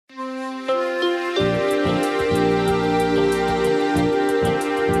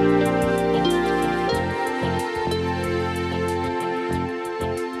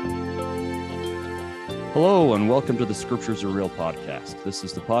and welcome to the Scriptures Are Real podcast. This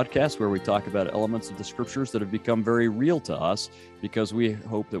is the podcast where we talk about elements of the Scriptures that have become very real to us because we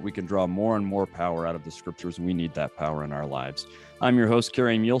hope that we can draw more and more power out of the Scriptures. We need that power in our lives. I'm your host,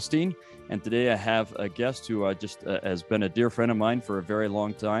 Kerry Muehlstein, and today I have a guest who has been a dear friend of mine for a very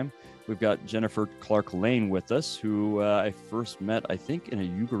long time. We've got Jennifer Clark-Lane with us, who I first met, I think, in a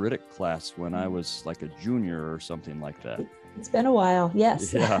Ugaritic class when I was like a junior or something like that. It's been a while,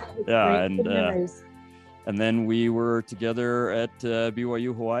 yes. Yeah. And then we were together at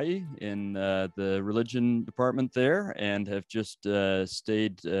BYU Hawaii in the religion department there, and have just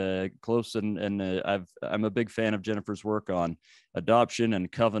stayed close. And I'm a big fan of Jennifer's work on adoption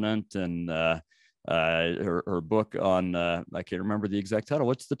and covenant, and her book on I can't remember the exact title.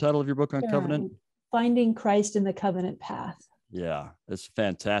 What's the title of your book on covenant? Finding Christ in the Covenant Path. Yeah, it's a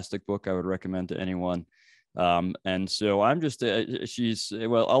fantastic book. I would recommend to anyone. And so I'm just,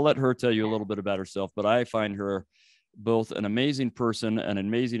 I'll let her tell you a little bit about herself, but I find her both an amazing person, an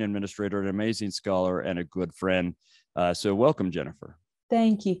amazing administrator, an amazing scholar, and a good friend. So welcome, Jennifer.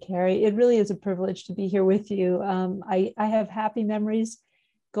 Thank you, Kerry. It really is a privilege to be here with you. I have happy memories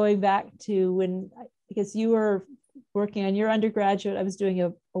going back to when, because you were working on your undergraduate, I was doing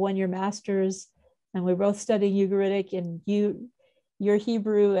a one-year master's, and we were both studying Ugaritic, and your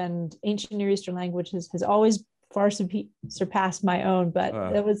Hebrew and ancient Near Eastern languages has always far surpassed my own, but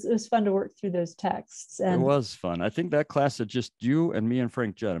it was fun to work through those texts. And it was fun. I think that class had just you and me and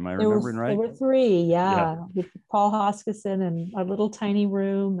Frank Judd. Am I remembering right? There were three, yeah. With Paul Hoskison in our little tiny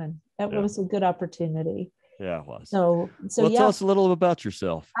room, and that was a good opportunity. Yeah, it was. So tell us a little about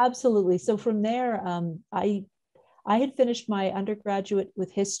yourself. Absolutely. So from there, I had finished my undergraduate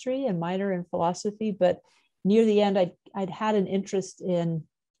with history and minor in philosophy, but near the end, I'd had an interest in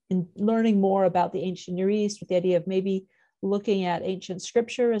learning more about the ancient Near East, with the idea of maybe looking at ancient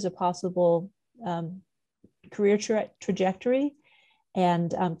scripture as a possible career trajectory.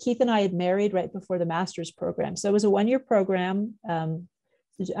 And Keith and I had married right before the master's program. So it was a one-year program.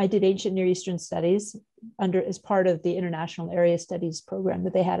 I did ancient Near Eastern studies as part of the International Area Studies program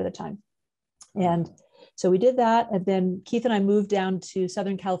that they had at the time. And so we did that. And then Keith and I moved down to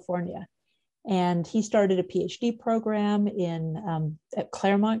Southern California. And he started a PhD program at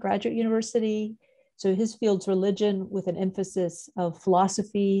Claremont Graduate University. So his field's religion with an emphasis of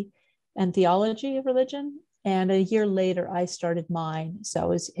philosophy and theology of religion. And a year later, I started mine. So it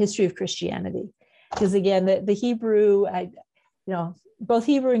was history of Christianity. Because again, the Hebrew, both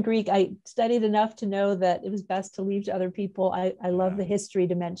Hebrew and Greek, I studied enough to know that it was best to leave to other people. I love the history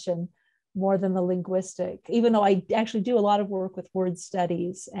dimension more than the linguistic, even though I actually do a lot of work with word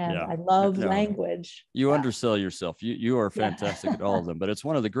studies, and I love language. You undersell yourself. You are fantastic at all of them, but it's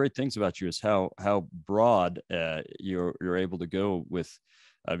one of the great things about you is how broad you're able to go with,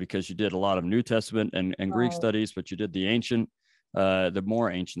 because you did a lot of New Testament and Greek studies, but you did the ancient, the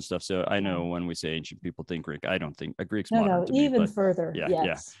more ancient stuff. So I know when we say ancient, people think Greek. I don't think Greek's modern to me, even further.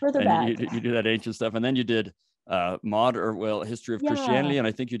 Further and back. You do that ancient stuff, and then you did history of Christianity, and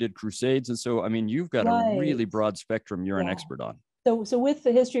I think you did Crusades. And so, I mean, you've got a really broad spectrum you're an expert on. So with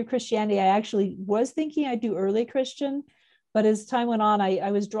the history of Christianity, I actually was thinking I'd do early Christian, but as time went on,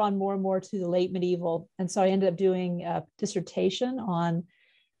 I was drawn more and more to the late medieval. And so I ended up doing a dissertation on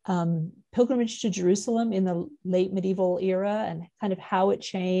pilgrimage to Jerusalem in the late medieval era, and kind of how it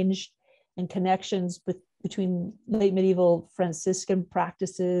changed, and connections between late medieval Franciscan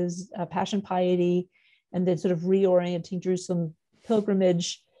practices, passion piety, and then sort of reorienting Jerusalem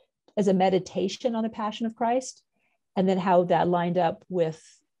pilgrimage as a meditation on the Passion of Christ, and then how that lined up with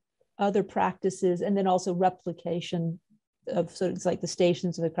other practices, and then also replication of sort of like the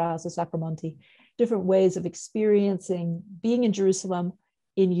Stations of the Cross, the Sacramenti, different ways of experiencing being in Jerusalem,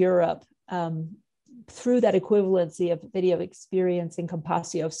 in Europe, through that equivalency of video of experiencing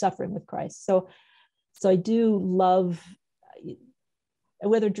compassio, of suffering with Christ. So I do love,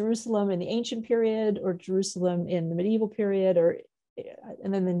 whether Jerusalem in the ancient period or Jerusalem in the medieval period,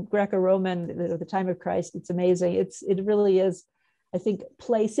 and then in Greco-Roman, the time of Christ, it's amazing. It really is, I think,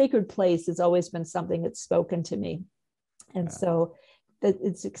 sacred place has always been something that's spoken to me. And so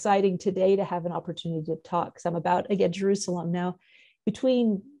it's exciting today to have an opportunity to talk some about, again, Jerusalem. Now,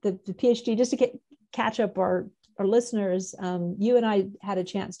 between the PhD, just to catch up our listeners, you and I had a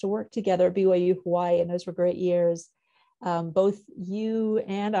chance to work together at BYU Hawaii, and those were great years. Both you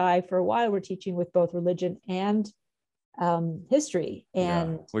and I, for a while, were teaching with both religion and history,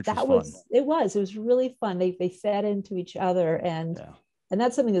 and it was really fun. They fed into each other, and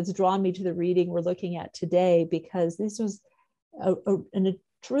that's something that's drawn me to the reading we're looking at today, because this was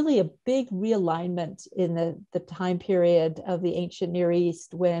truly a big realignment in the time period of the ancient Near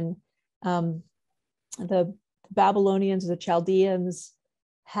East, when the Babylonians, the Chaldeans,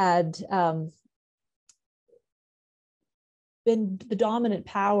 had been the dominant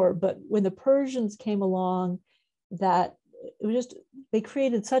power, but when the Persians came along, that it was just, they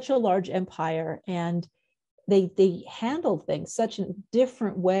created such a large empire, and they handled things such a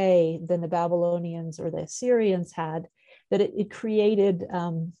different way than the Babylonians or the Assyrians had, that it created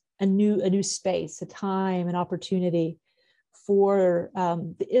a new space, a time, an opportunity for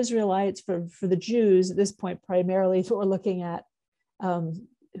the Israelites, for the Jews at this point, primarily, what we're looking at,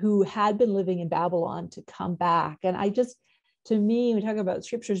 who had been living in Babylon, to come back. And to me, when we talk about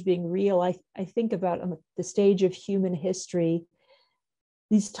scriptures being real, I think about on the stage of human history,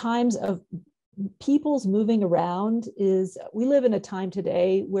 these times of people's moving around. We live in a time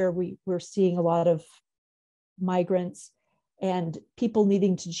today where we're seeing a lot of migrants and people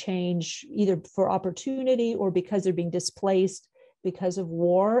needing to change, either for opportunity or because they're being displaced because of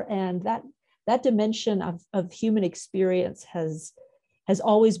war. And that dimension of human experience has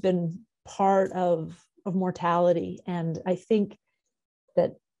always been part of mortality. And I think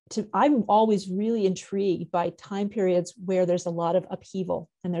that I'm always really intrigued by time periods where there's a lot of upheaval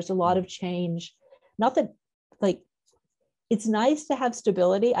and there's a lot of change. Not that, like, it's nice to have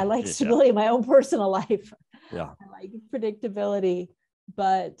stability. I like stability in my own personal life. Yeah. I like predictability,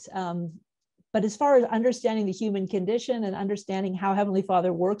 but as far as understanding the human condition and understanding how Heavenly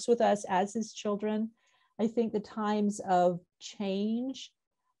Father works with us as his children, I think the times of change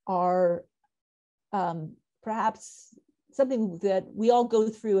are perhaps something that we all go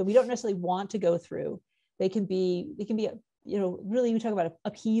through, and we don't necessarily want to go through. They can be, really, we talk about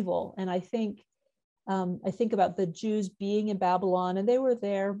upheaval. And I think about the Jews being in Babylon, and they were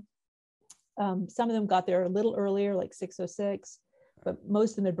there. Some of them got there a little earlier, like 606, but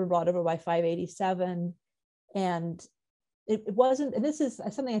most of them had been brought over by 587. And it wasn't, and this is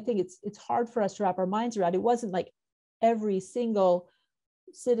something I think it's hard for us to wrap our minds around. It wasn't like every single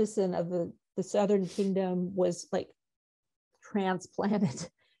citizen of the Southern Kingdom was like transplanted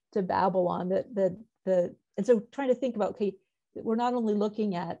to Babylon. And so trying to think about, okay, we're not only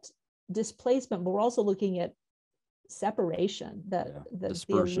looking at displacement, but we're also looking at separation, that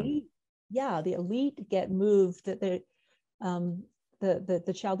the elite get moved, that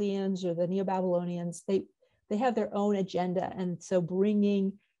the Chaldeans or the Neo-Babylonians, they have their own agenda. And so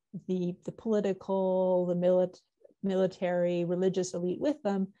bringing the political, the military, religious elite with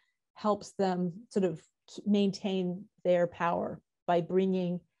them helps them sort of maintain their power by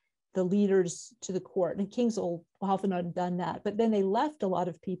bringing the leaders to the court. And kings will often have done that, but then they left a lot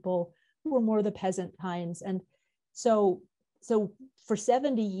of people who were more the peasant kinds. And so for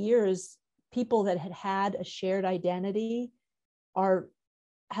 70 years, people that had a shared identity have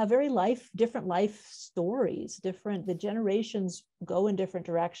different life stories, the generations go in different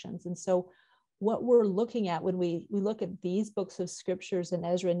directions. And so what we're looking at when we look at these books of scriptures in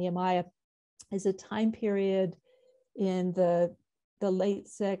Ezra and Nehemiah is a time period in the late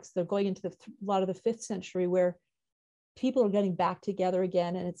 6th, they're going into a lot of the 5th century, where people are getting back together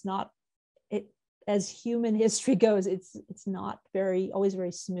again. And it's not, as human history goes, it's not always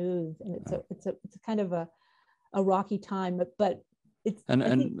very smooth. And it's a kind of a rocky time, but it's,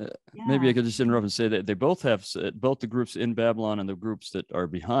 maybe I could just interrupt and say that they both have, both the groups in Babylon and the groups that are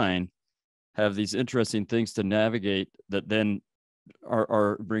behind have these interesting things to navigate that then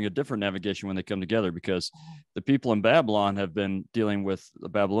are bring a different navigation when they come together, because the people in Babylon have been dealing with the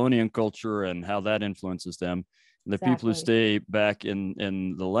Babylonian culture and how that influences them. And the people who stay back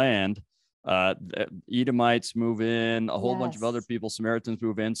in the land, Edomites move in, a whole bunch of other people, Samaritans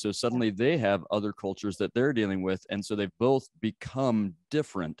move in. So suddenly they have other cultures that they're dealing with. And so they've both become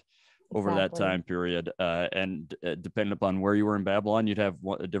different over that time period. And depending upon where you were in Babylon, you'd have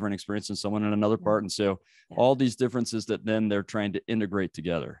a different experience than someone in another part. And so all these differences that then they're trying to integrate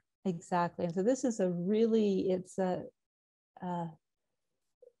together. Exactly. And so this is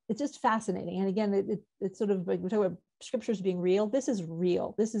it's just fascinating. And again, it's sort of like, we're talking about scriptures being real. This is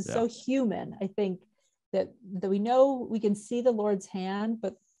real. This is so human. I think that we know we can see the Lord's hand,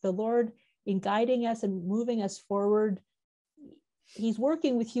 but the Lord, in guiding us and moving us forward, he's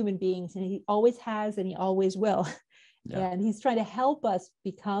working with human beings, and he always has, and he always will. And he's trying to help us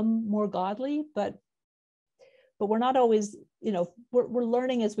become more godly, but we're not always, we're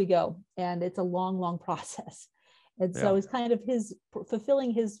learning as we go, and it's a long process. And so it's kind of his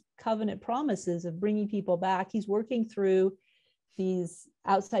fulfilling his covenant promises of bringing people back. He's working through these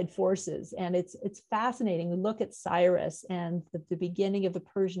outside forces, and it's fascinating. We look at Cyrus and the beginning of the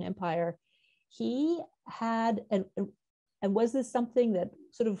Persian Empire. He had, and was this something that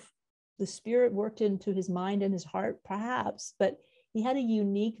sort of the Spirit worked into his mind and his heart? Perhaps, but he had a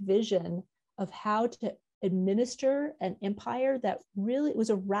unique vision of how to administer an empire that really was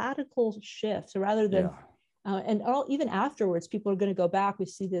a radical shift. So rather than, even afterwards, people are going to go back. We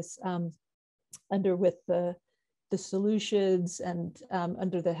see this with the Seleucids and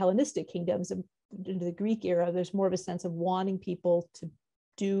under the Hellenistic kingdoms, into the Greek era, there's more of a sense of wanting people to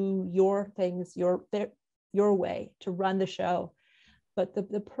do your things your way, to run the show. But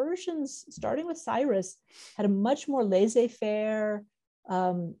the Persians, starting with Cyrus, had a much more laissez-faire,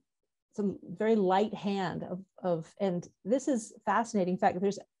 some very light hand of, and this is fascinating. In fact,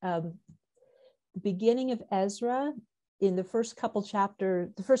 there's the beginning of Ezra in the first couple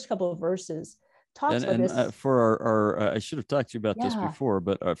of verses talks about this. For our I should have talked to you about this before,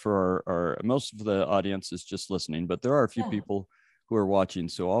 but for our most of the audience is just listening, but there are a few people who are watching,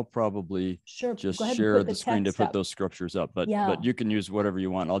 so I'll probably just share the screen to put those scriptures up, but you can use whatever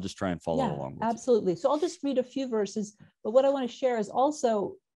you want. I'll just try and follow along with absolutely. So I'll just read a few verses, but what I want to share is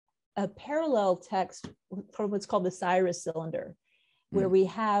also a parallel text from what's called the Cyrus cylinder, where we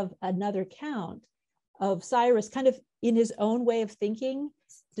have another account of Cyrus kind of in his own way of thinking,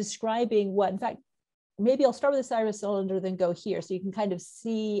 describing what, in fact, maybe I'll start with the Cyrus cylinder, then go here, so you can kind of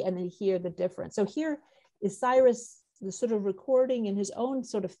see and then hear the difference. So here is Cyrus, the sort of recording in his own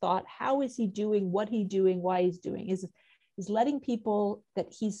sort of thought. How is he doing, what he's doing, why he's doing, is letting people that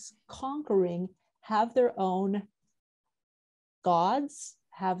he's conquering have their own gods,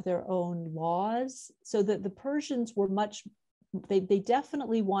 have their own laws, so that the Persians were they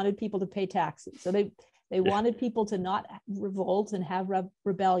definitely wanted people to pay taxes. So they wanted people to not revolt and have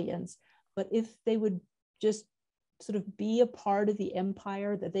rebellions, but if they would just sort of be a part of the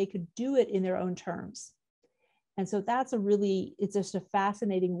empire, that they could do it in their own terms. And so it's just a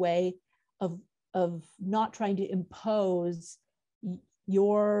fascinating way of not trying to impose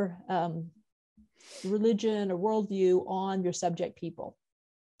your religion or worldview on your subject people.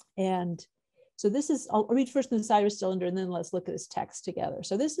 And so I'll read first from the Cyrus cylinder, and then let's look at this text together.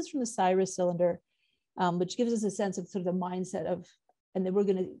 So this is from the Cyrus cylinder, which gives us a sense of sort of the mindset of, and then we're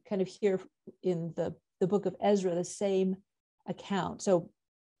going to kind of hear in the book of Ezra, the same account. So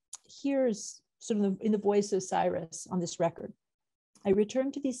here's sort of in the voice of Cyrus on this record. I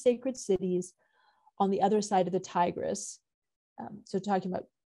returned to these sacred cities on the other side of the Tigris. So talking about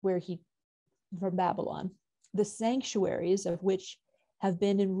from Babylon, the sanctuaries of which have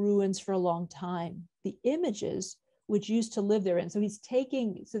been in ruins for a long time, the images which used to live therein. So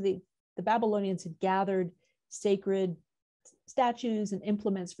the Babylonians had gathered sacred statues and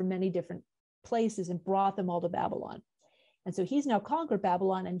implements from many different places and brought them all to Babylon. And so he's now conquered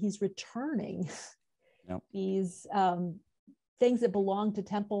Babylon, and he's returning these things that belong to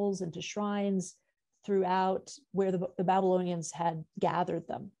temples and to shrines throughout where the Babylonians had gathered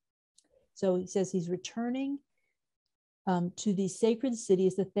them. So he says he's returning to these sacred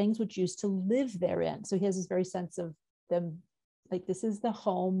cities, the things which used to live therein. So he has this very sense of them, like this is the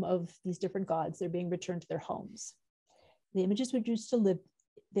home of these different gods. They're being returned to their homes. The images which used to live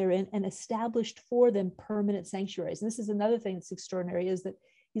therein, and established for them permanent sanctuaries. And this is another thing that's extraordinary, is that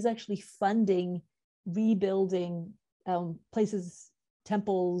he's actually funding rebuilding places,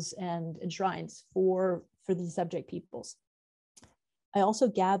 temples and shrines for these subject peoples. I also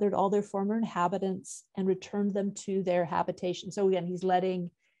gathered all their former inhabitants and returned them to their habitation. So again, he's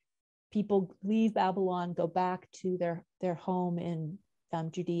letting people leave Babylon, go back to their home in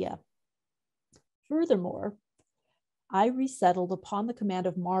Judea. Furthermore, I resettled upon the command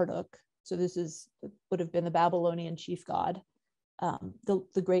of Marduk. So this would have been the Babylonian chief god,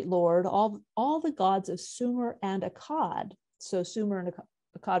 the great lord, all the gods of Sumer and Akkad. So Sumer and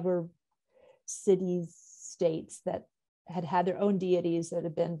Akkad were cities, states that had their own deities that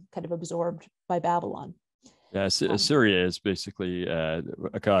had been kind of absorbed by Babylon. Yeah, Assyria is basically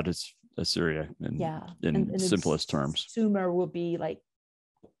Akkad is Assyria in simplest terms. Sumer will be like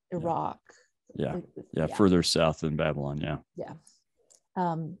Iraq. Further south than Babylon.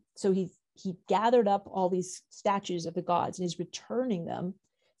 So he gathered up all these statues of the gods, and he's returning them.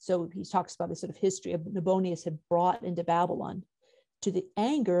 So he talks about the sort of history of Nabonidus had brought into Babylon, to the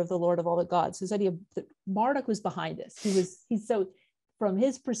anger of the Lord of all the gods. So this idea that Marduk was behind this. He's so, from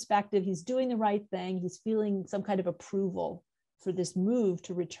his perspective, he's doing the right thing. He's feeling some kind of approval for this move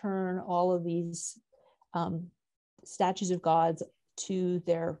to return all of these statues of gods to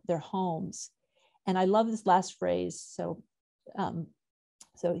their homes. And I love this last phrase.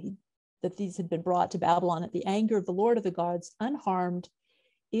 That these had been brought to Babylon at the anger of the Lord of the gods, unharmed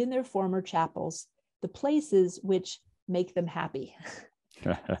in their former chapels, the places which make them happy.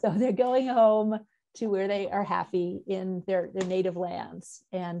 So they're going home to where they are happy in their native lands.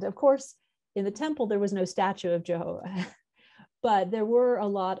 And of course, in the temple, there was no statue of Jehovah, but there were a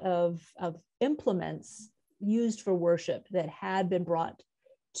lot of implements used for worship that had been brought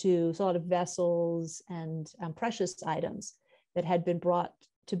to, so a lot of vessels and precious items that had been brought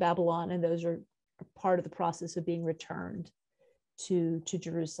to Babylon, and those are part of the process of being returned to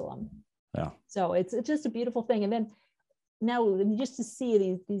Jerusalem. Yeah. So it's just a beautiful thing. And then now just to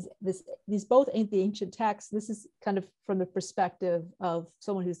see these both ain't the ancient texts, this is kind of from the perspective of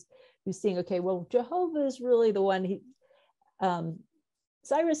someone who's seeing, okay, well, Jehovah is really the one.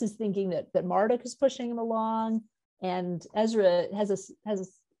 Cyrus is thinking that Marduk is pushing him along, and Ezra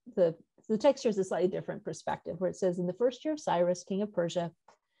the text here is a slightly different perspective, where it says, in the first year of Cyrus, king of Persia,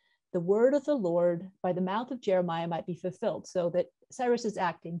 the word of the Lord by the mouth of Jeremiah might be fulfilled. So that Cyrus is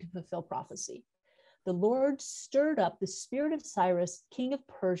acting to fulfill prophecy. The Lord stirred up the spirit of Cyrus, king of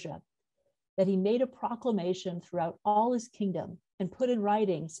Persia, that he made a proclamation throughout all his kingdom and put in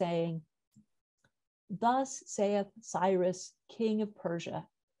writing, saying, thus saith Cyrus, king of Persia,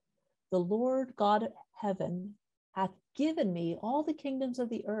 the Lord God of heaven hath given me all the kingdoms of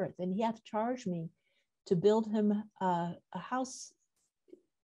the earth, and he hath charged me to build him a house.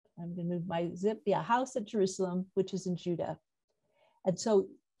 I'm going to move my zip. Yeah, house at Jerusalem, which is in Judah. And so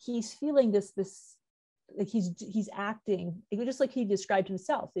he's feeling this like he's acting just like he described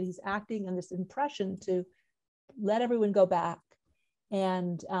himself, that he's acting on this impression to let everyone go back.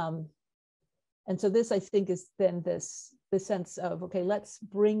 And so this, I think, is then this sense of, okay, let's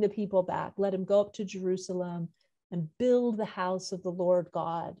bring the people back, let him go up to Jerusalem and build the house of the Lord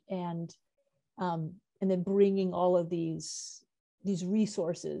God, and then bringing all of these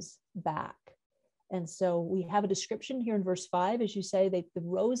resources back. And so we have a description here in verse 5, as you say, they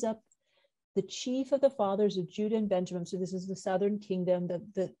rose up the chief of the fathers of Judah and Benjamin. So this is the southern kingdom,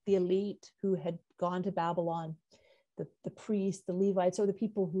 the elite who had gone to Babylon, the priests, the Levites, or the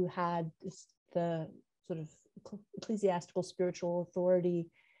people who had the sort of ecclesiastical spiritual authority,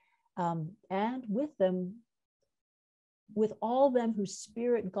 and with all them whose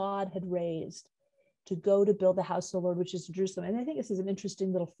spirit God had raised to go to build the house of the Lord, which is Jerusalem. And I think this is an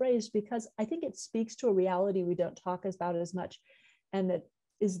interesting little phrase, because I think it speaks to a reality we don't talk about as much. And that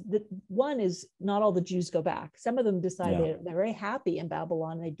one is not all the Jews go back. Some of them decide they're very happy in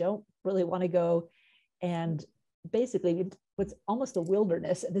Babylon. They don't really want to go. And basically it's almost a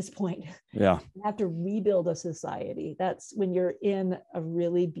wilderness at this point. Yeah. You have to rebuild a society. That's when you're in a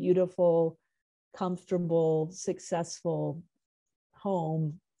really beautiful, comfortable, successful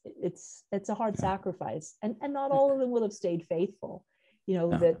home. It's a hard sacrifice, and not all of them will have stayed faithful.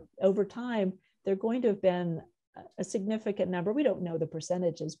 That over time they're going to have been a significant number. We don't know the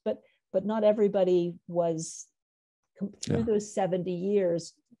percentages, but not everybody was through those 70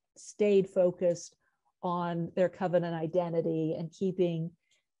 years stayed focused on their covenant identity and keeping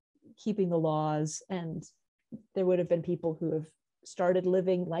the laws. And there would have been people who have started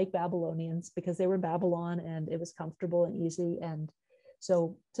living like Babylonians because they were in Babylon and it was comfortable and easy. And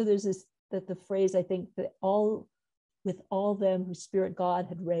so there's this, that the phrase, I think, that with all them whose spirit God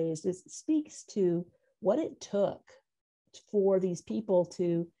had raised, speaks to what it took for these people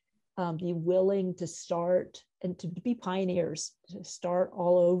to be willing to start and to be pioneers, to start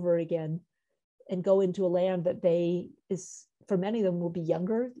all over again and go into a land that for many of them will be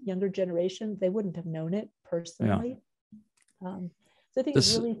younger generation. They wouldn't have known it personally. So I think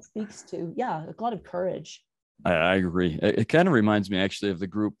it really speaks to, a lot of courage. I agree. It kind of reminds me actually of the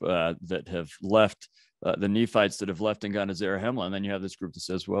group that have left, the Nephites that have left and gone to Zarahemla. And then you have this group that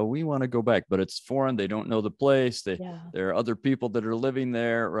says, well, we want to go back, but it's foreign. They don't know the place. There are other people that are living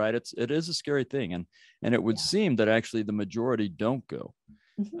there, right? It is a scary thing. And it would seem that actually the majority don't go.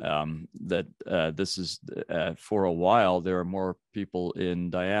 This is for a while, there are more people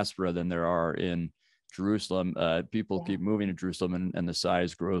in diaspora than there are in Jerusalem. People keep moving to Jerusalem, and the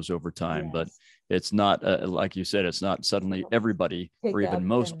size grows over time. But it's not like you said, it's not suddenly everybody or even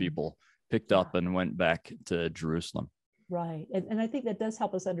most people picked up and went back to Jerusalem. Right. And I think that does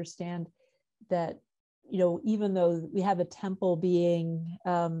help us understand that, even though we have a temple being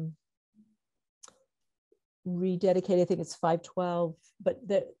rededicated, I think it's 512, but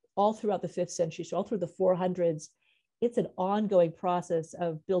that all throughout the 5th century, so all through the 400s, it's an ongoing process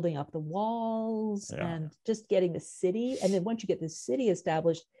of building up the walls and just getting the city. And then once you get the city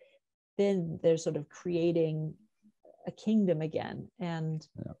established, then they're sort of creating a kingdom again. And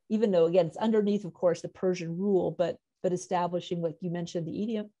even though, again, it's underneath, of course, the Persian rule, but establishing, like you mentioned,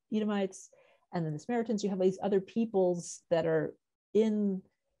 the Edomites and then the Samaritans, you have these other peoples that are in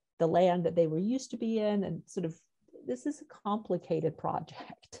the land that they were used to be in. And sort of, this is a complicated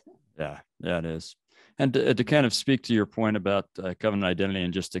project. Yeah, it is. And to kind of speak to your point about covenant identity,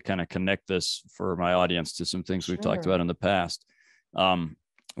 and just to kind of connect this for my audience to some things we've talked about in the past.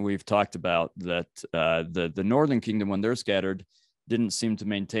 we've talked about that the northern kingdom, when they're scattered, didn't seem to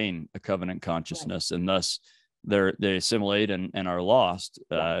maintain a covenant consciousness, right. And thus they assimilate and are lost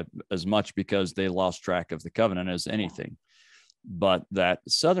as much because they lost track of the covenant as anything. But that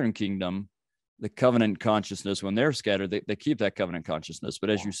southern kingdom, the covenant consciousness, when they're scattered, they keep that covenant consciousness.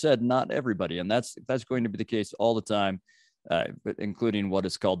 But as you said, not everybody, and that's going to be the case all the time, but including what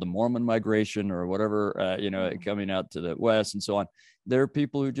is called the Mormon migration or whatever, coming out to the west and so on. There are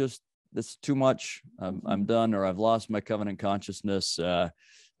people who just, it's too much. I'm done, or I've lost my covenant consciousness.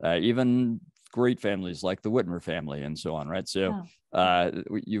 Even great families like the Whitmer family and so on, right? So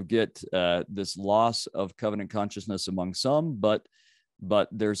you get this loss of covenant consciousness among some, but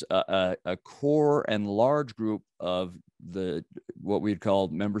there's a core and large group of what we'd call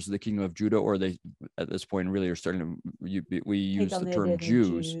members of the kingdom of Judah, or they at this point really are starting to, we use the term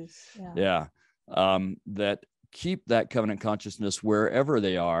Jews. That keep that covenant consciousness wherever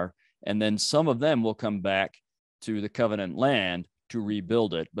they are. And then some of them will come back to the covenant land to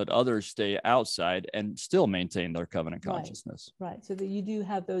rebuild it, but others stay outside and still maintain their covenant consciousness. Right. So that you do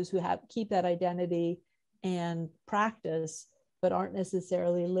have those who keep that identity and practice, but aren't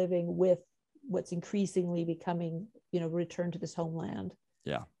necessarily living with what's increasingly becoming, return to this homeland.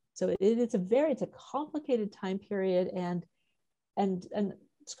 Yeah. So it's a complicated time period, and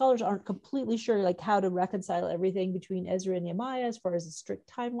scholars aren't completely sure like how to reconcile everything between Ezra and Nehemiah as far as a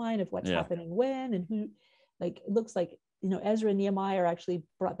strict timeline of what's happening when and who. Like it looks like Ezra and Nehemiah are actually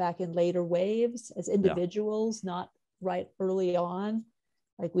brought back in later waves as individuals, not right early on.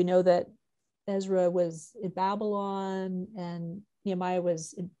 Like we know that Ezra was in Babylon and Nehemiah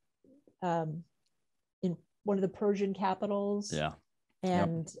was in one of the Persian capitals. Yeah.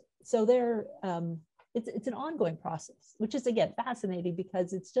 And so they're it's an ongoing process, which is again fascinating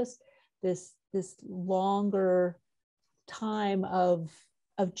because it's just this longer time of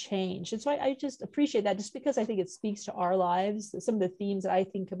change. And so I just appreciate that, just because I think it speaks to our lives. Some of the themes that I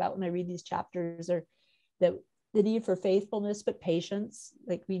think about when I read these chapters are that the need for faithfulness, but patience.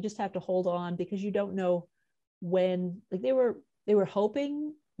 Like we just have to hold on because you don't know when. Like they were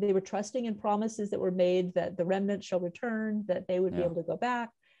hoping, they were trusting in promises that were made that the remnant shall return, that they would be able to go back,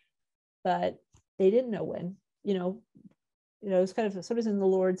 but they didn't know when. It's kind of sort of in the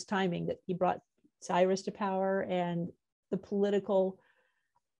Lord's timing that He brought Cyrus to power, and the political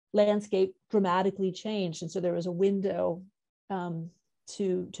landscape dramatically changed, and so there was a window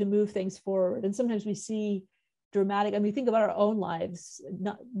to move things forward. And sometimes we see dramatic. I mean, think about our own lives,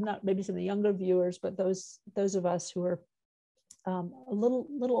 not maybe some of the younger viewers, but those of us who are a little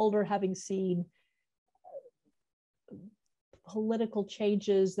older, having seen political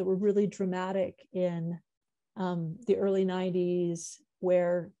changes that were really dramatic in the early 90s,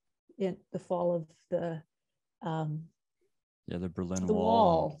 where in the fall of the Berlin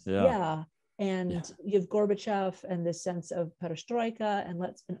Wall. And you have Gorbachev and this sense of perestroika and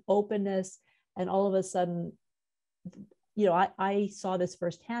an openness, and all of a sudden, I saw this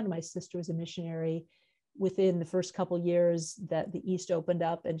firsthand. My sister was a missionary within the first couple of years that the East opened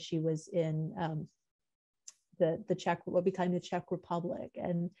up, and she was in the Czech, what became the Czech Republic,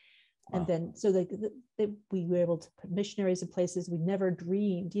 and then so we were able to put missionaries in places we never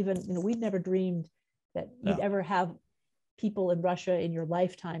dreamed. Even we'd never dreamed that you'd ever have people in Russia in your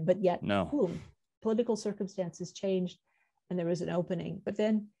lifetime, but yet boom, political circumstances changed and there was an opening. But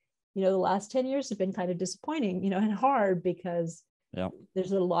then the last 10 years have been kind of disappointing, and hard, because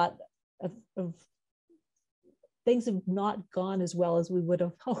there's a lot of things have not gone as well as we would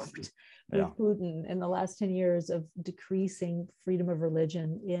have hoped with Putin in the last 10 years of decreasing freedom of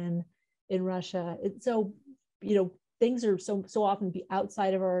religion in Russia. So things are so often be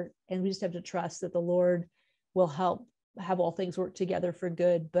outside of and we just have to trust that the Lord will help have all things work together for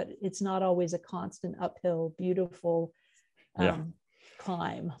good. But it's not always a constant uphill, beautiful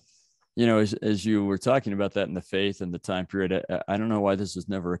climb. As you were talking about that in the faith and the time period, I don't know why this has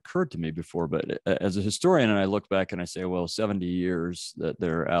never occurred to me before, but as a historian, and I look back and I say, well, 70 years that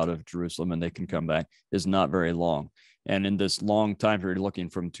they're out of Jerusalem and they can come back is not very long. And in this long time period, looking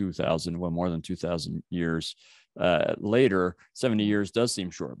from 2000, more than 2000 years later, 70 years does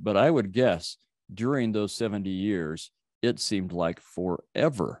seem short. But I would guess during those 70 years, it seemed like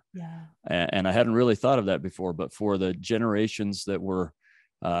forever. And I hadn't really thought of that before, but for the generations that were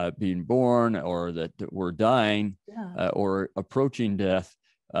being born or that were dying or approaching death,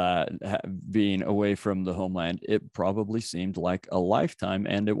 being away from the homeland, it probably seemed like a lifetime,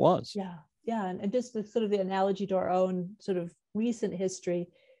 and it was. And just the sort of the analogy to our own sort of recent history,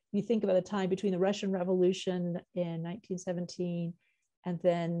 you think about the time between the Russian Revolution in 1917 and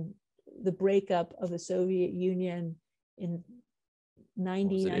then the breakup of the Soviet Union in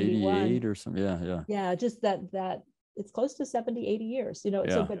 90, 88 91. or something? Yeah. Yeah, just that it's close to 70, 80 years, you know.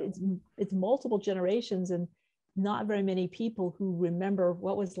 Yeah. So, but it's multiple generations and not very many people who remember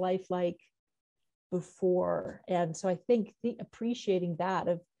what was life like before. And so I think appreciating that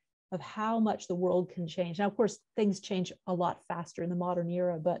of how much the world can change. Now, of course, things change a lot faster in the modern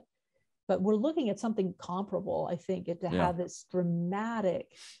era, but we're looking at something comparable, I think, to have this dramatic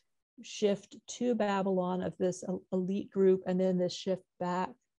shift to Babylon of this elite group, and then this shift back,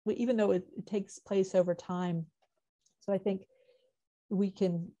 even though it takes place over time. So I think it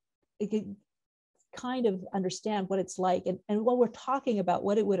can kind of understand what it's like. And while we're talking about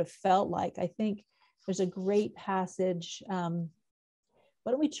what it would have felt like, I think there's a great passage.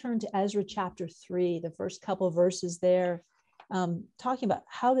 Why don't we turn to Ezra chapter 3, the first couple of verses there, talking about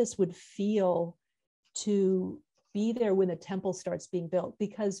how this would feel to be there when the temple starts being built.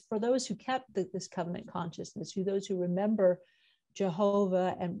 Because for those who kept this covenant consciousness, those who remember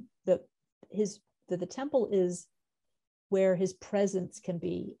Jehovah, and the temple is where his presence can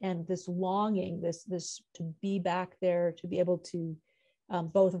be, and this longing, this to be back there, to be able to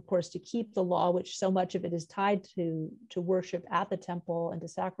both, of course, to keep the law, which so much of it is tied to worship at the temple and to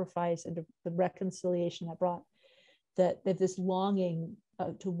sacrifice and to the reconciliation that brought that this longing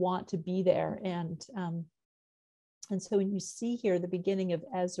to want to be there. And so when you see here the beginning of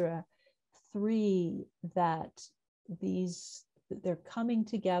Ezra 3, that they're coming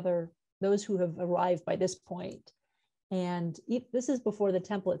together, those who have arrived by this point. And this is before the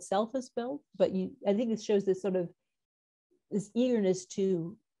temple itself is built, but I think this shows this sort of this eagerness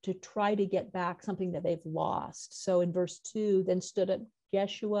to try to get back something that they've lost. So in verse 2, then stood up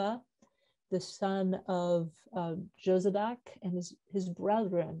Jeshua, the son of Jozadak, and his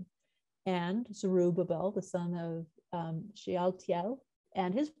brethren, and Zerubbabel, the son of Shealtiel,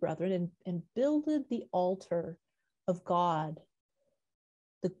 and his brethren, and builded the altar of God,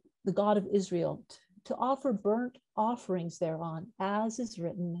 the God of Israel, to offer burnt offerings thereon, as is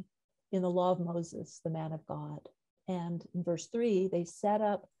written in the law of Moses, the man of God. And in verse 3, they set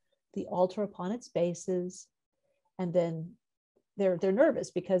up the altar upon its bases, and then they're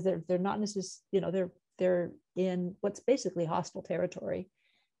nervous because they're not necessarily, they're in what's basically hostile territory,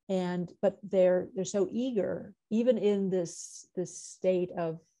 but they're so eager, even in this state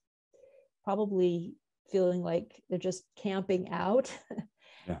of probably feeling like they're just camping out.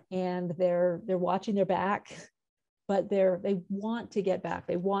 Yeah. And they're watching their back, but they want to get back.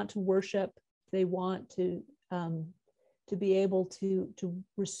 They want to worship. They want to be able to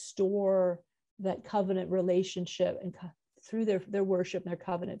restore that covenant relationship, and through their worship and their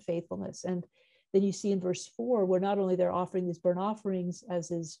covenant faithfulness. And then you see in verse 4, where not only they're offering these burnt offerings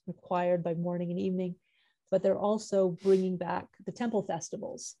as is required by morning and evening, but they're also bringing back the temple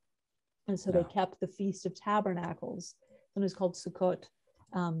festivals. And so they kept the Feast of Tabernacles, sometimes called Sukkot,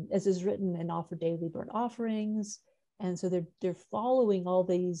 as is written, and offer daily burnt offerings. And so they're following all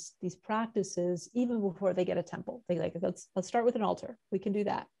these practices even before they get a temple. They like, let's start with an altar. We can do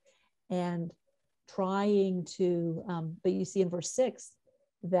that. And trying to, but you see in verse 6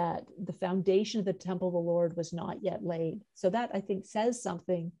 that the foundation of the temple of the Lord was not yet laid. So that, I think, says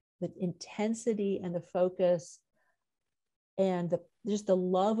something, the intensity and the focus and just the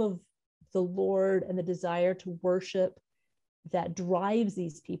love of the Lord and the desire to worship that drives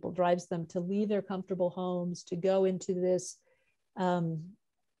them to leave their comfortable homes, to go into this, for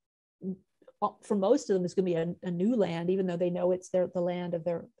most of them, it's going to be a new land, even though they know it's the land of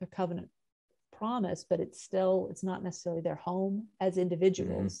their covenant promise, but it's not necessarily their home as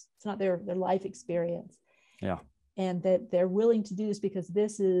individuals. Mm-hmm. It's not their life experience. Yeah. And that they're willing to do this because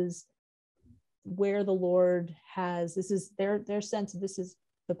this is where the Lord this is their sense of this is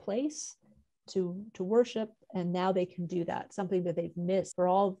the place to worship, and now they can do that, something that they've missed for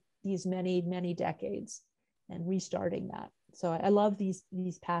all these many, many decades, and restarting that. So I love these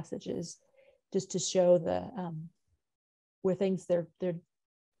passages just to show where things they're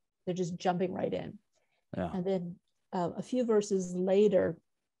just jumping right in. Yeah. And then a few verses later,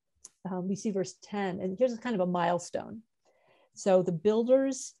 we see verse 10, and here's kind of a milestone. So the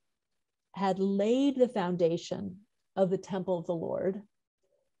builders had laid the foundation of the temple of the Lord.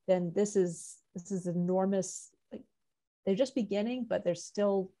 Then this is enormous. Like, they're just beginning, but they're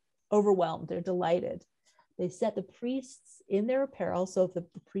still overwhelmed. They're delighted. They set the priests in their apparel. So if the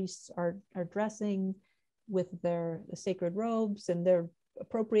priests are dressing with their sacred robes and their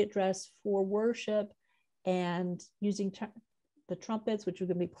appropriate dress for worship, and using the trumpets, which are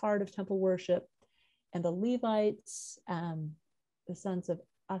going to be part of temple worship, and the Levites, the sons of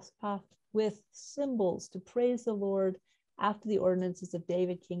Asaph, with cymbals to praise the Lord after the ordinances of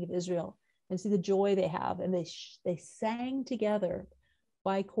David, king of Israel. and see the joy they have. And they sang together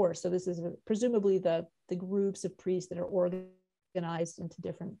by course. So this is presumably the groups of priests that are organized into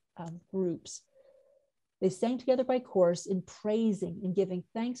different groups. They sang together by course in praising and giving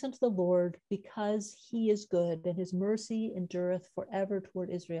thanks unto the Lord, because he is good and his mercy endureth forever toward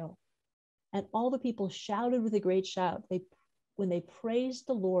Israel. And all the people shouted with a great shout when they praised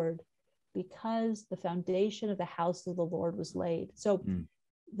the Lord, because the foundation of the house of the Lord was laid. So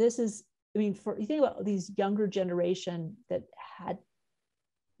this is, I mean, you think about these younger generation that had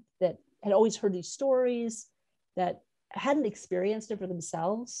always heard these stories, that hadn't experienced it for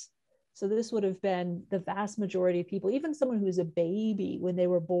themselves. So this would have been the vast majority of people, even someone who was a baby when they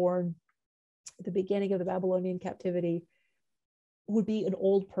were born at the beginning of the Babylonian captivity, would be an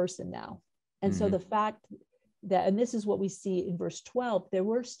old person now. And so the fact that, and this is what we see in verse 12, there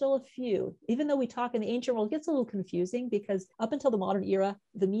were still a few, even though we talk in the ancient world, it gets a little confusing because up until the modern era,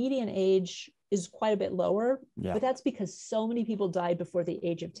 the median age is quite a bit lower, but that's because so many people died before the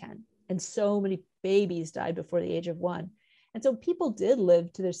age of 10, and so many babies died before the age of 1. And so people did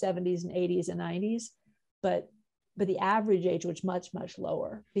live to their 70s and 80s and 90s, but the average age was much, much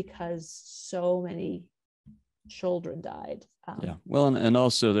lower because so many children died. Well, and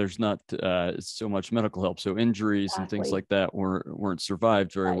also there's not so much medical help. So injuries and things like that weren't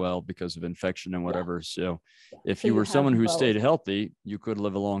survived very well because of infection and whatever. So if you were someone who stayed healthy, you could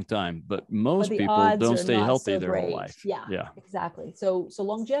live a long time. But most people don't stay healthy their whole life. Yeah, exactly. So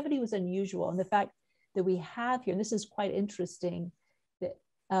longevity was unusual. And the fact that we have here, and this is quite interesting, that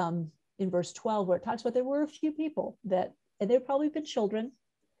in verse 12, where it talks about there were a few people that, and they've probably been children,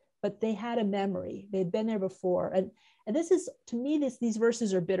 but they had a memory. They'd been there before. And this is, to me, these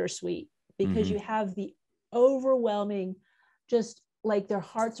verses are bittersweet, because you have the overwhelming, just like their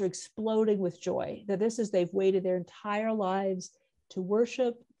hearts are exploding with joy, that this is, they've waited their entire lives to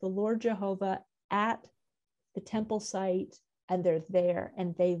worship the Lord Jehovah at the temple site, and they're there,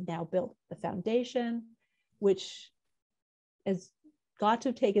 and they've now built the foundation, which has got to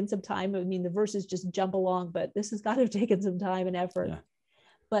have taken some time. I mean, the verses just jump along, but this has got to have taken some time and effort.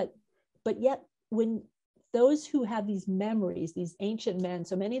 But yet, when those who have these memories, these ancient men,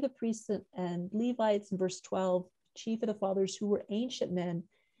 so many of the priests and Levites in verse 12, chief of the fathers, who were ancient men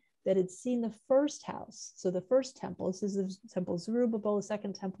that had seen the first house, so the first temple, this is the temple of Zerubbabel, the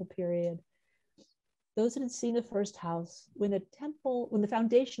second temple period, those that had seen the first house, when the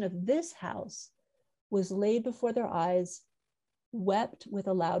foundation of this house was laid before their eyes, wept with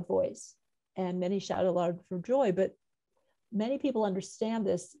a loud voice, and many shouted aloud for joy. But many people understand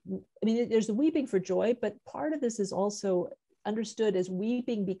this. I mean, there's the weeping for joy, but part of this is also understood as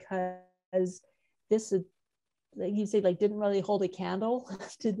weeping because this is, like you say, like didn't really hold a candle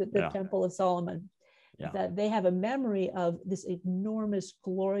to the Temple of Solomon. That they have a memory of this enormous,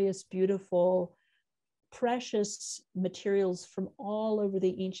 glorious, beautiful, precious materials from all over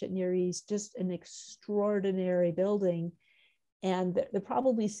the ancient Near East, just an extraordinary building. And they're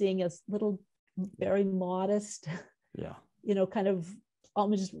probably seeing a little, very modest, kind of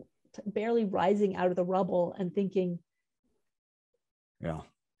almost just barely rising out of the rubble and thinking,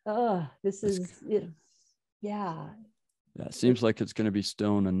 this is, it seems like it's going to be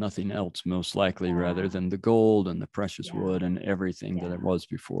stone and nothing else, most likely, rather than the gold and the precious wood and everything that it was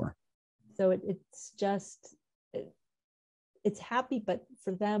before. So it's just, it's happy, but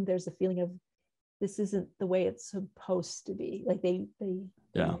for them, there's a feeling of, this isn't the way it's supposed to be. Like they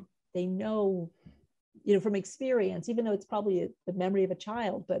know, from experience, even though it's probably the memory of a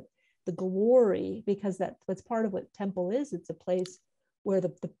child, but the glory, because that's part of what temple is. It's a place where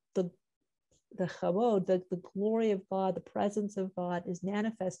the chavod, the glory of God, the presence of God is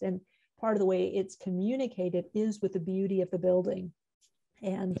manifest. And part of the way it's communicated is with the beauty of the building.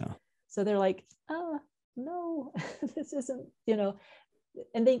 And so they're like, no, this isn't,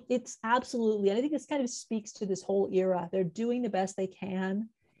 and it's absolutely, and I think this kind of speaks to this whole era. They're doing the best they can.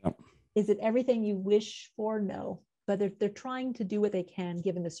 Is it everything you wish for? No, but they're trying to do what they can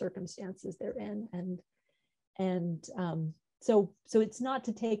given the circumstances they're in. And so it's not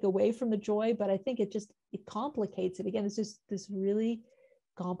to take away from the joy, but I think it complicates it. Again, it's just this really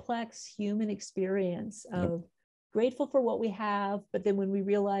complex human experience of grateful for what we have, but then when we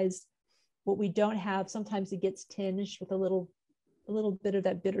realize what we don't have, sometimes it gets tinged with a little bit of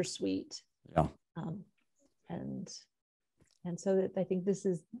that bittersweet. And so that I think this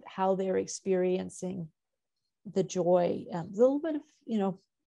is how they're experiencing the joy. A little bit of,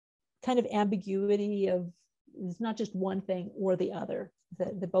 kind of ambiguity of, it's not just one thing or the other,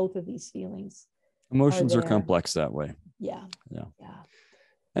 the both of these feelings. Emotions are complex that way. Yeah.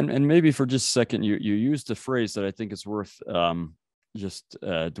 And maybe for just a second, you used a phrase that I think is worth just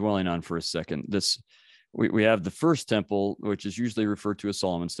dwelling on for a second. We have the first temple, which is usually referred to as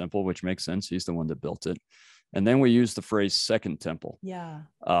Solomon's temple, which makes sense. He's the one that built it. And then we use the phrase second temple. Yeah.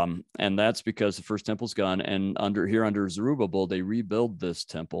 And that's because the first temple's gone. And under Zerubbabel, they rebuild this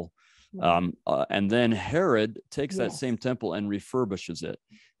temple. Right. And then Herod takes that Yes. same temple and refurbishes it.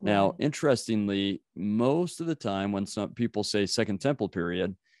 Right. Now, interestingly, most of the time when some people say Second Temple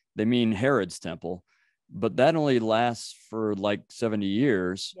period, they mean Herod's temple, but that only lasts for like 70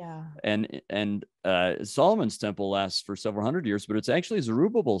 years. Yeah. And Solomon's temple lasts for several hundred years, but it's actually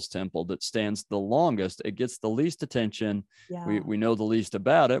Zerubbabel's temple that stands the longest. It gets the least attention. Yeah. We know the least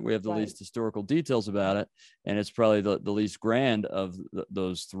about it. We have the Right. least historical details about it. And it's probably the least grand of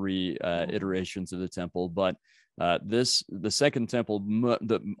those three iterations of the temple. But the second temple,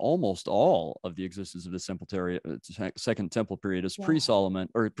 almost all of the existence of the second temple period is pre-Solomon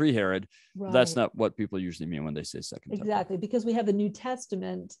or pre-Herod. Right. That's not what people usually mean when they say second temple. Exactly, because we have the New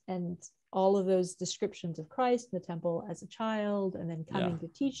Testament and all of those descriptions of Christ in the temple as a child and then coming to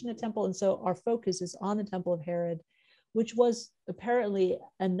teach in the temple. And so our focus is on the temple of Herod, which was apparently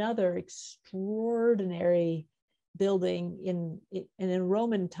another extraordinary building in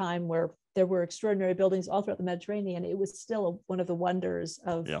Roman time where there were extraordinary buildings all throughout the Mediterranean. It was still one of the wonders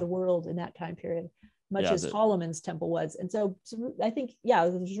of the world in that time period, much as Solomon's temple was. And so I think,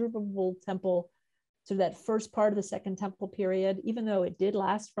 the Zerubbabel temple, so that first part of the second temple period, even though it did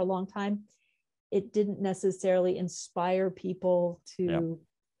last for a long time, it didn't necessarily inspire people to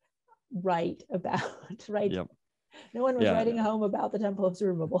write about, right? Yep. No one was writing home about the temple of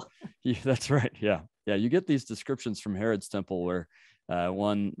Zerubbabel. Yeah, that's right. Yeah. You get these descriptions from Herod's temple where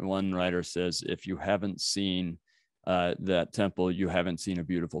one writer says, if you haven't seen that temple, you haven't seen a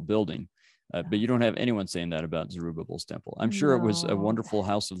beautiful building. But you don't have anyone saying that about Zerubbabel's temple. I'm sure it was a wonderful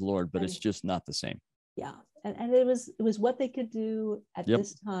house of the Lord, but it's just not the same. Yeah. And it was what they could do at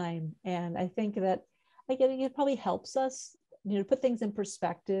this time. And I think that it probably helps us, put things in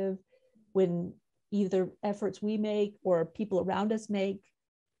perspective when either efforts we make or people around us make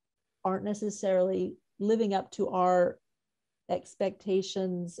aren't necessarily living up to our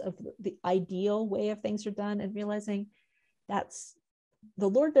expectations of the ideal way of things are done, and realizing that's the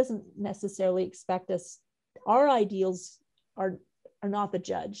Lord doesn't necessarily expect us. Our ideals are not the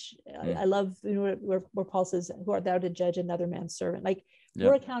judge. I love where Paul says, "Who art thou to judge another man's servant?" Like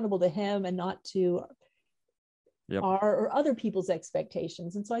we're accountable to him and not to our or other people's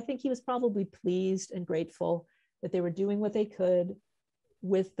expectations. And so I think he was probably pleased and grateful that they were doing what they could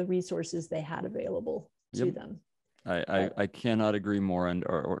with the resources they had available to them. I cannot agree more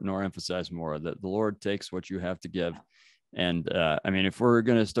nor emphasize more that the Lord takes what you have to give. And if we're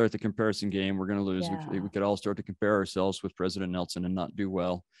going to start the comparison game, we're going to lose. We could all start to compare ourselves with President Nelson and not do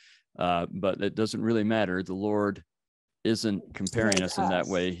well. But it doesn't really matter. The Lord isn't comparing us in that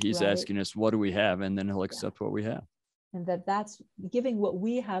way. He's asking us, what do we have? And then he'll accept what we have. And that's giving what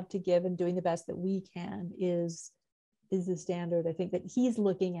we have to give and doing the best that we can is the standard. I think that he's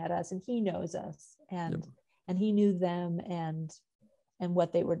looking at us and he knows us and he knew them and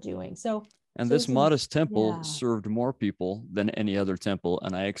what they were doing. And this modest temple served more people than any other temple.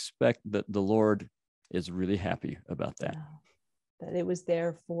 And I expect that the Lord is really happy about that. That it was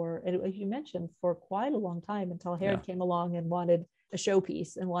there for, as you mentioned, for quite a long time until Herod came along and wanted a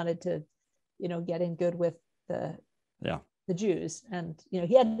showpiece and wanted to, get in good with the Jews. And,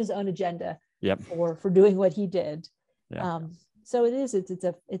 he had his own agenda for doing what he did. So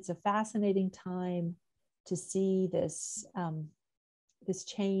it's a fascinating time to see this, this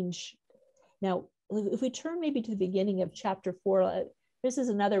change. Now, if we turn maybe to the beginning of chapter 4, this is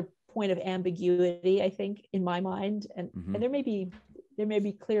another point of ambiguity, I think, in my mind, and there may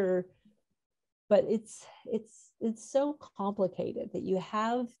be clearer, but it's so complicated that you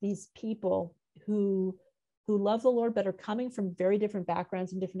have these people who love the Lord but are coming from very different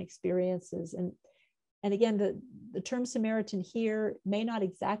backgrounds and different experiences, and again, the term Samaritan here may not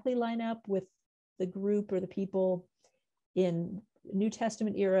exactly line up with the group or the people in New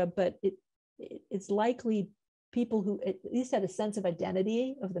Testament era, but it's likely people who at least had a sense of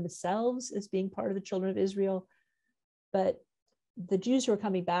identity of themselves as being part of the children of Israel. But the Jews who are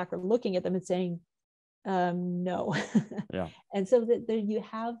coming back are looking at them and saying, no. And so that there you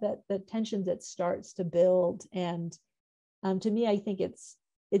have the tension that starts to build. And to me, I think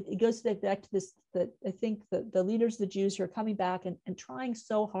it goes back to this, that I think the leaders of the Jews who are coming back and trying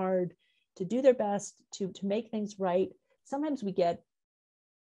so hard to do their best to make things right. Sometimes we get,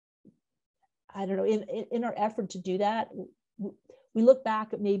 I don't know, in our effort to do that, we look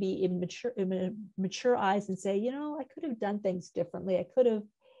back at maybe in mature eyes and say, I could have done things differently. I could have,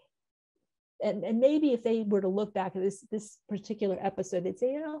 and maybe if they were to look back at this particular episode, they'd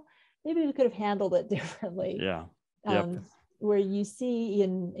say, maybe we could have handled it differently. Yeah. Yep. Where you see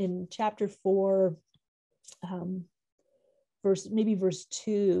in chapter 4, verse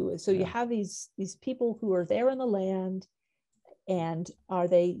 2. So you have these people who are there in the land, and are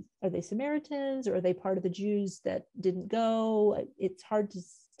they Samaritans, or are they part of the Jews that didn't go? It's hard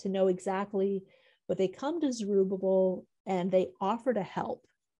to know exactly, but they come to Zerubbabel and they offer to help.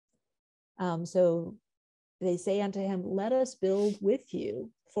 So they say unto him, let us build with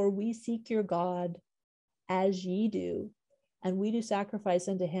you, for we seek your God as ye do, and we do sacrifice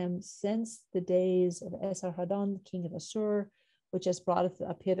unto him since the days of Esarhaddon, king of Assur, which has brought us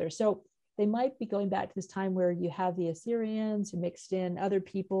up hither. So they might be going back to this time where you have the Assyrians who mixed in other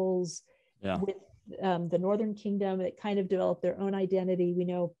peoples with the northern kingdom that kind of developed their own identity, we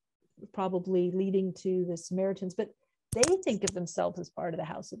know, probably leading to the Samaritans, but they think of themselves as part of the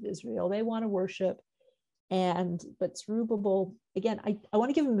house of Israel. They want to worship. But Zerubbabel, again, I want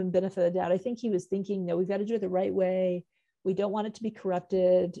to give him the benefit of the doubt. I think he was thinking, no, we've got to do it the right way. We don't want it to be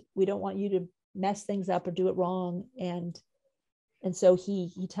corrupted. We don't want you to mess things up or do it wrong. And so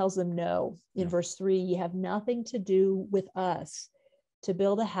he tells them no. In verse 3, you have nothing to do with us to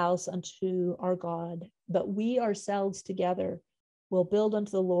build a house unto our God, but we ourselves together will build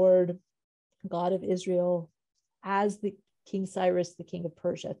unto the Lord God of Israel, as the King Cyrus, the king of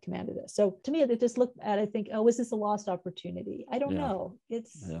Persia, commanded us. So to me, they just look at it, I think, is this a lost opportunity? I don't know.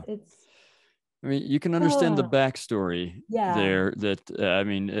 It's. I mean, you can understand the backstory there.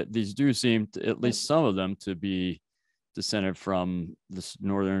 That these do seem, at least some of them, to be descended from the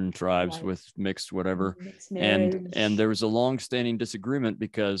northern tribes with mixed whatever. And there was a long-standing disagreement,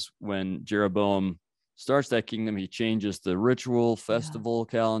 because when Jeroboam starts that kingdom, he changes the ritual festival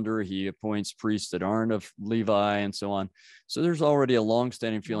calendar. He appoints priests that aren't of Levi and so on. So there's already a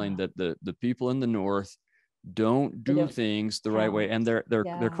long-standing feeling that the people in the north don't do things the right way, and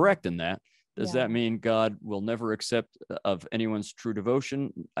they're correct in that. Does that mean God will never accept of anyone's true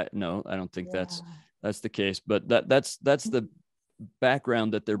devotion? No, I don't think that's the case. But that's the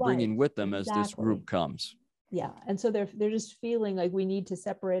background that they're bringing with them as this group comes. Yeah, and so they're just feeling like we need to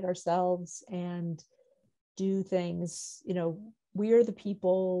separate ourselves and do things. We are the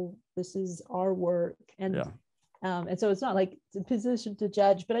people. This is our work, and so it's not like it's a position to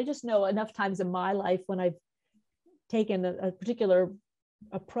judge. But I just know enough times in my life when I've taken a particular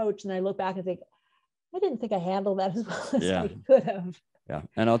approach and I look back and think, I didn't think I handled that as well as I could have. Yeah.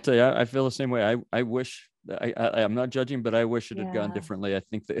 And I'll tell you, I feel the same way. I wish, I'm not judging, but I wish it had gone differently. I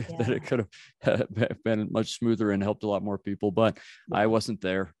think that it could have been much smoother and helped a lot more people, but I wasn't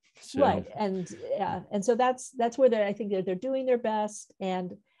there. So. Right. And so that's where I think they're doing their best.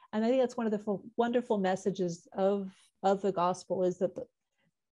 And I think that's one of the wonderful messages of the gospel, is that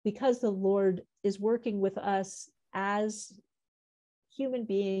because the Lord is working with us as human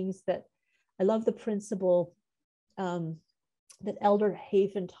beings, that I love the principle that Elder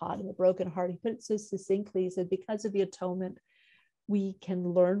Hafen taught in The Broken Heart. He put it so succinctly. He said, because of the atonement, we can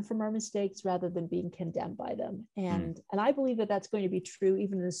learn from our mistakes rather than being condemned by them. And I believe that that's going to be true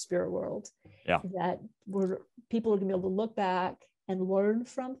even in the spirit world. That people are going to be able to look back and learn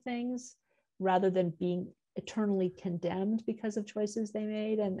from things rather than being eternally condemned because of choices they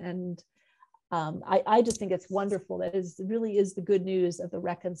made. And I just think it's wonderful. That really is the good news of the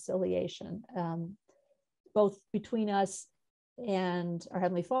reconciliation, both between us and our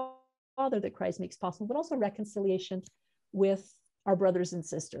Heavenly Father that Christ makes possible, but also reconciliation with our brothers and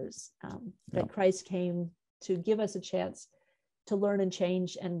sisters, that Christ came to give us a chance to learn and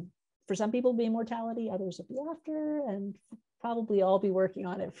change. And for some people, it'll be immortality, others will be after, and probably all be working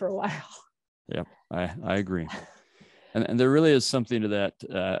on it for a while. Yeah, I agree. And there really is something to that.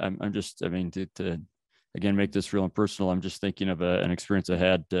 To again, make this real and personal, I'm just thinking of an experience I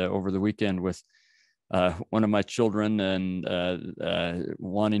had over the weekend with one of my children, and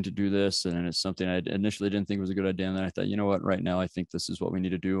wanting to do this. And it's something I initially didn't think was a good idea. And then I thought, you know what, right now, I think this is what we need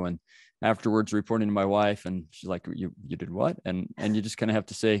to do. And afterwards reporting to my wife, and she's like, you did what? And you just kind of have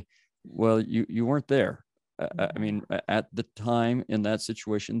to say, well, you weren't there. I mean, at the time in that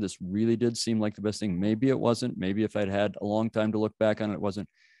situation, this really did seem like the best thing. Maybe it wasn't. Maybe if I'd had a long time to look back on it, it wasn't.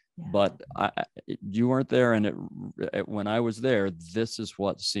 But you weren't there. And when I was there, this is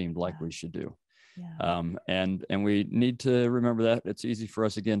what seemed like we should do. And we need to remember that. It's easy for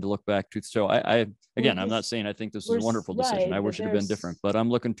us, again, to look back to. So I'm not saying I think this is a wonderful decision. I wish it had been different, but I'm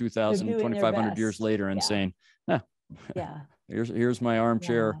looking 2,500 years later and saying, here's my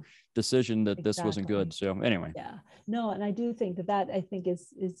armchair decision that this wasn't good. So anyway. No, and I do think that I think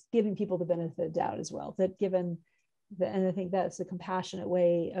is giving people the benefit of the doubt as well, that given And I think that's a compassionate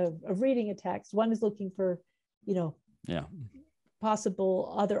way of reading a text. One is looking for, Yeah.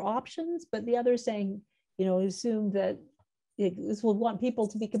 possible other options, but the other is saying, assume that this will want people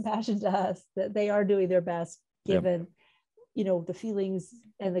to be compassionate to us, that they are doing their best given, the feelings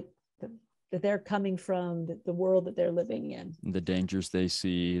and that they're coming from, the world that they're living in, the dangers they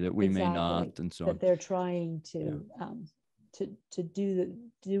see that we may not, and so on. That they're trying to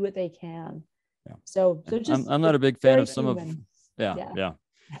do what they can. Yeah. So just I'm not a big fan of some human.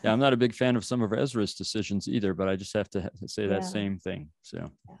 I'm not a big fan of some of Ezra's decisions either, but I just have to say that same thing. So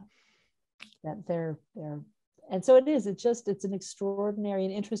that they're and so it's an extraordinary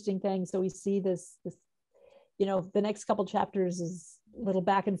and interesting thing. So we see this the next couple chapters is a little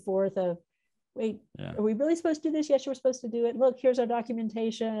back and forth of, wait, are we really supposed to do this? Yes, you're supposed to do it. Look, here's our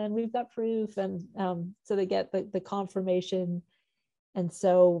documentation. We've got proof. And so they get the confirmation. And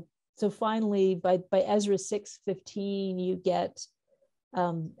so finally, by Ezra 6:15, you get,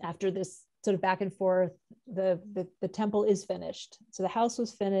 after this sort of back and forth, the temple is finished. So the house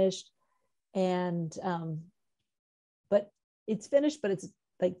was finished, and but it's finished, but it's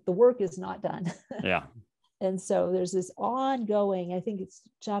like the work is not done. Yeah. And so there's this ongoing, I think it's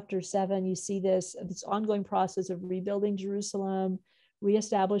chapter 7, you see this ongoing process of rebuilding Jerusalem,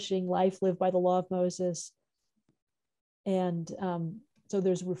 reestablishing life lived by the law of Moses. And so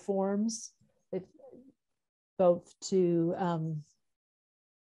there's reforms, both to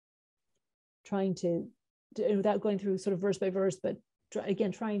trying to, without going through sort of verse by verse, but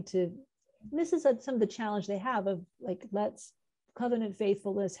again, trying to, and this is some of the challenge they have of like, covenant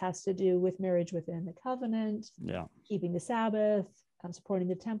faithfulness has to do with marriage within the covenant, keeping the Sabbath, supporting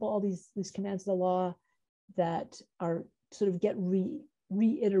the temple, all these commands of the law that are sort of get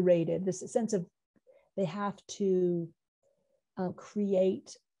reiterated, this sense of they have to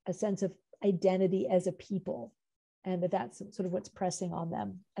create a sense of identity as a people, and that's sort of what's pressing on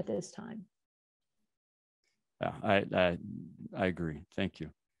them at this time. Yeah, I agree. Thank you.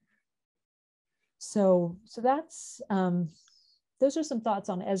 So that's those are some thoughts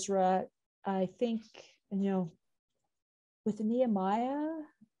on Ezra. I think, with Nehemiah,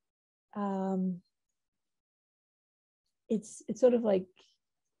 it's sort of like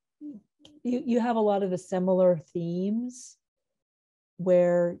you have a lot of the similar themes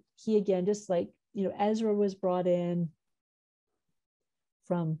where he, again, just like, Ezra was brought in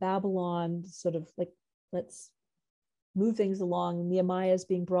from Babylon, sort of like, let's move things along. Nehemiah is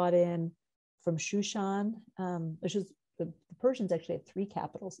being brought in from Shushan, which is, the Persians actually have 3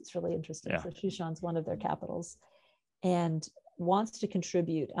 capitals. It's really interesting. So Shushan's one of their capitals, and wants to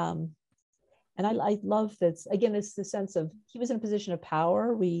contribute. And I love this. Again, it's the sense of he was in a position of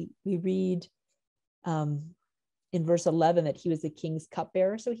power. We read in verse 11 that he was the king's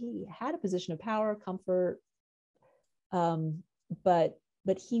cupbearer. So he had a position of power, comfort, but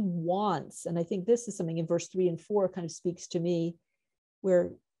he wants, and I think this is something in verse 3 and 4 kind of speaks to me,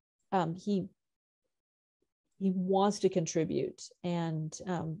 where he wants to contribute, and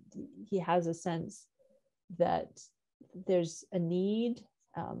he has a sense that there's a need,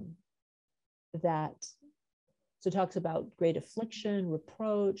 that, so it talks about great affliction,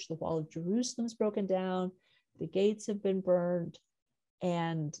 reproach, the wall of Jerusalem's broken down, the gates have been burned,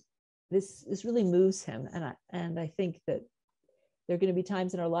 and this really moves him. And I think that there are going to be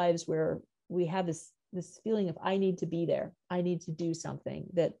times in our lives where we have this feeling of, I need to be there, I need to do something,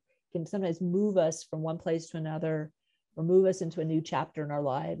 that can sometimes move us from one place to another, or move us into a new chapter in our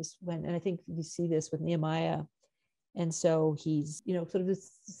lives. And I think you see this with Nehemiah. And so he's,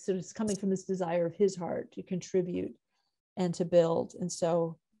 sort of coming from this desire of his heart to contribute and to build. And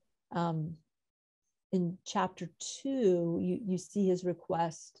so in chapter 2, you see his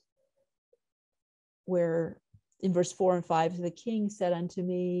request, where in verse 4 and 5, the king said unto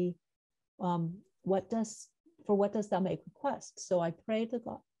me, what dost thou make request? So I prayed to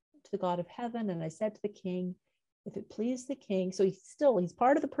the God of heaven, and I said to the king, if it please the king. So he's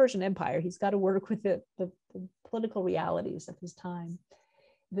part of the Persian Empire. He's got to work with the political realities of his time.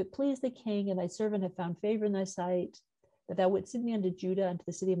 If it please the king, and thy servant have found favor in thy sight, that thou wouldst send me unto Judah, unto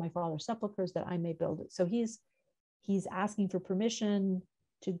the city of my father's sepulchres, that I may build it. So he's asking for permission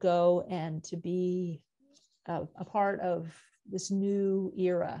to go and to be a part of this new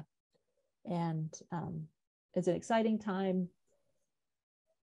era. And it's an exciting time.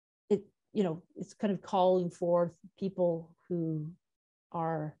 It's kind of calling forth people who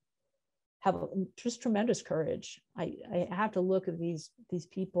have just tremendous courage. I have to look at these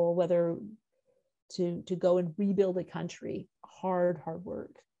people, whether to go and rebuild a country, hard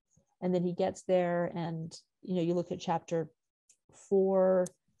work. And then he gets there, and you look at chapter 4,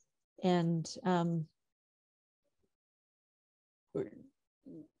 and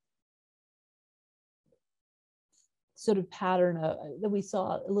sort of pattern that we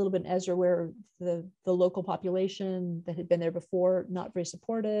saw a little bit in Ezra, where the local population that had been there before, not very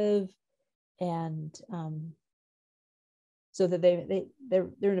supportive, and so that they're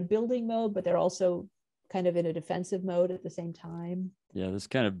in a building mode, but they're also kind of in a defensive mode at the same time. Yeah, this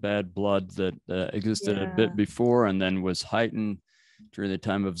kind of bad blood that existed a Yeah. bit before and then was heightened during the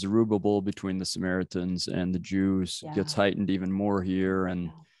time of Zerubbabel between the Samaritans and the Jews. Yeah. Gets heightened even more here,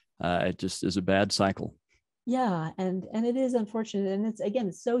 and it just is a bad cycle. Yeah, and it is unfortunate, and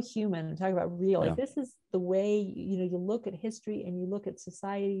it's so human. Talk about real. Like, this is the way you look at history and you look at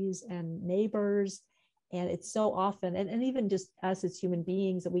societies and neighbors, and it's so often, and even just us as human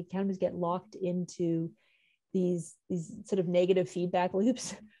beings, that we kind of get locked into these sort of negative feedback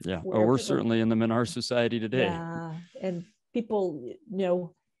loops. Yeah, we're certainly in them in our society today. Yeah, and people,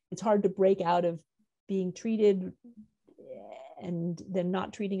 it's hard to break out of being treated and then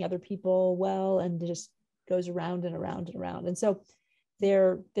not treating other people well, and just goes around and around and around. And so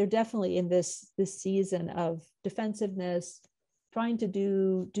they're definitely in this season of defensiveness, trying to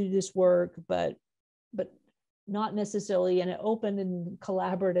do this work, but not necessarily in an open and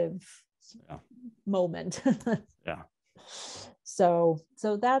collaborative moment. Yeah. So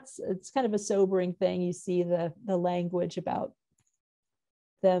it's kind of a sobering thing. You see the language about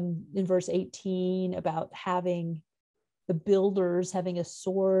them in verse 18, about having the builders having a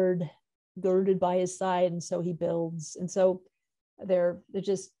sword girded by his side, and so he builds. And so they're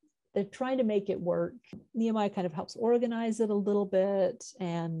trying to make it work. Nehemiah kind of helps organize it a little bit,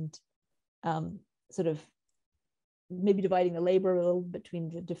 and sort of maybe dividing the labor a little between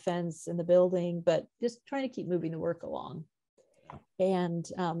the defense and the building, but just trying to keep moving the work along. And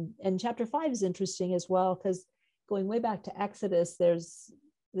chapter 5 is interesting as well, because going way back to Exodus, there's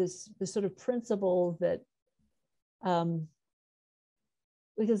this sort of principle that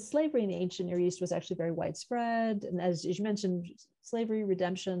because slavery in the ancient Near East was actually very widespread. And as you mentioned, slavery,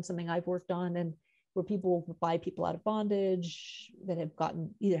 redemption, something I've worked on, and where people would buy people out of bondage that have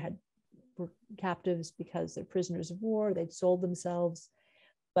were captives because they're prisoners of war, they'd sold themselves.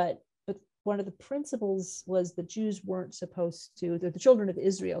 But one of the principles was the Jews weren't supposed to, the children of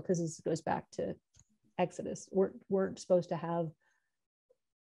Israel, because this goes back to Exodus, weren't supposed to have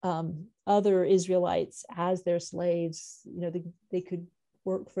other Israelites as their slaves. They could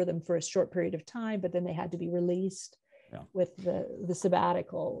work for them for a short period of time, but then they had to be released with the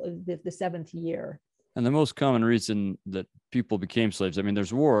sabbatical, the seventh year. And the most common reason that people became slaves, I mean,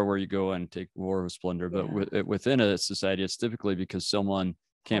 there's war where you go and take war with splendor, but within a society, it's typically because someone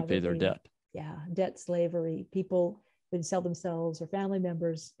can't pay their debt. Yeah, debt slavery. People would sell themselves or family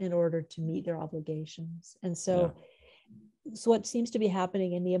members in order to meet their obligations. And so what seems to be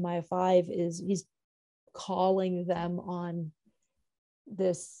happening in Nehemiah 5 is he's calling them on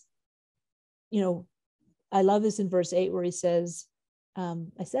this, I love this in verse 8 where he says,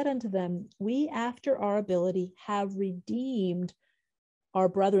 I said unto them, we after our ability have redeemed our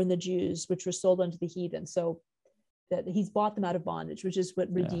brethren the Jews, which were sold unto the heathen. So that he's bought them out of bondage, which is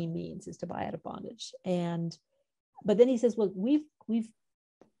what redeem means, is to buy out of bondage. But then he says, well, we've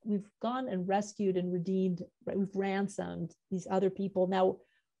gone and rescued and redeemed, right? We've ransomed these other people now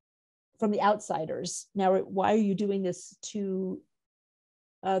from the outsiders. Now, why are you doing this to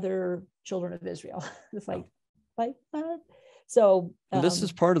other children of Israel? It's like what? So this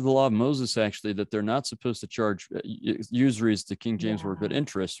is part of the law of Moses, actually, that they're not supposed to charge usuries, the King James word, but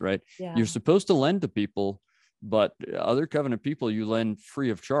interest, right? Yeah. You're supposed to lend to people, but other covenant people you lend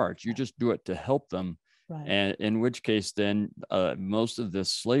free of charge. You just do it to help them. Right. And in which case, then most of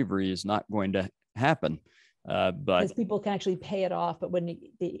this slavery is not going to happen. But because people can actually pay it off, but when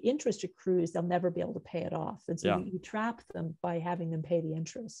the interest accrues, they'll never be able to pay it off. And so you trap them by having them pay the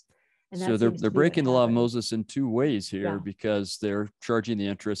interest. And so they're breaking the law of Moses in two ways here, because they're charging the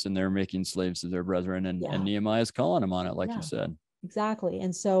interest and they're making slaves of their brethren, and Nehemiah is calling them on it, like you said. Exactly.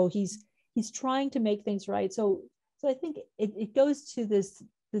 And so he's trying to make things right. So I think it goes to this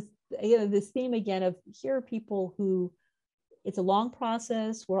theme again of, here are people who, it's a long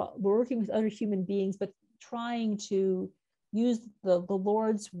process. We're working with other human beings, but trying to use the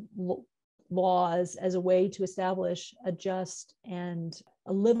Lord's laws as a way to establish a just and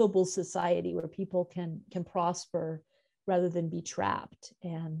a livable society where people can prosper rather than be trapped.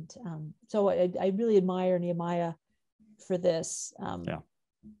 And so I really admire Nehemiah for this. And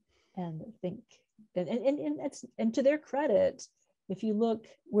I think, and to their credit, if you look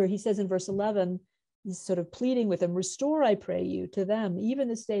where he says in verse 11, he's sort of pleading with them, restore, I pray you, to them, even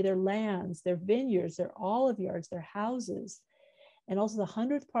this day, their lands, their vineyards, their olive yards, their houses, and also the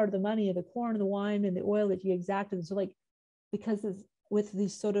 100th part of the money of the corn and the wine and the oil that you exacted. So like, because with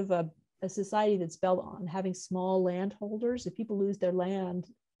these sort of a society that's built on having small landholders, if people lose their land,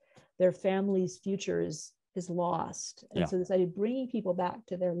 their family's future is lost. And so this idea of bringing people back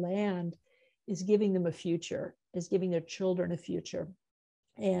to their land is giving them a future, is giving their children a future.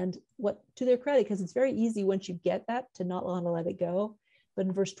 And what, to their credit, because it's very easy once you get that to not want to let it go. But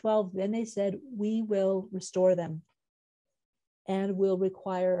in verse 12, then they said, we will restore them and will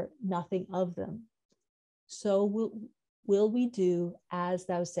require nothing of them. So will we do as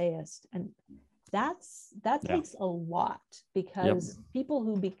thou sayest? And that takes a lot, because people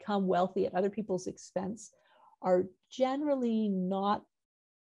who become wealthy at other people's expense are generally not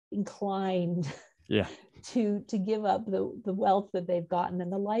inclined to give up the wealth that they've gotten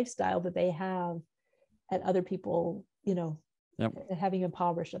and the lifestyle that they have at other people, having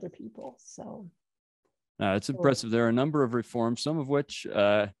impoverished other people. So it's impressive. There are a number of reforms, some of which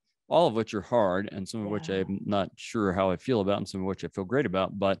all of which are hard, and some of which I'm not sure how I feel about, and some of which I feel great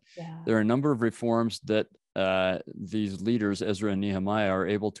about. But there are a number of reforms that these leaders, Ezra and Nehemiah, are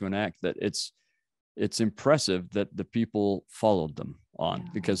able to enact, that it's impressive that the people followed them on,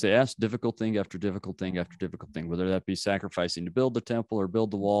 because they asked difficult thing after difficult thing after difficult thing, whether that be sacrificing to build the temple or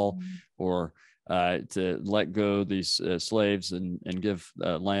build the wall, or to let go these slaves and give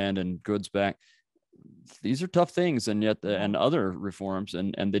land and goods back. These are tough things, and yet and other reforms,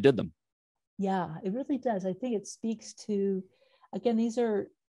 and they did them. Yeah, it really does. I think it speaks to, again, these are,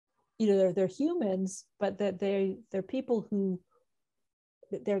 they're humans, but that they're people who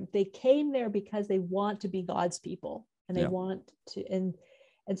they came there because they want to be God's people, and they want to, and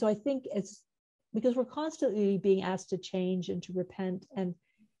so I think it's because we're constantly being asked to change and to repent, and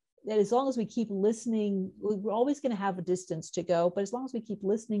that as long as we keep listening, we're always going to have a distance to go. But as long as we keep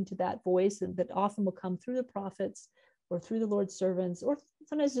listening to that voice, and that often will come through the prophets or through the Lord's servants, or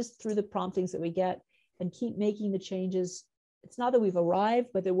sometimes just through the promptings that we get, and keep making the changes, it's not that we've arrived,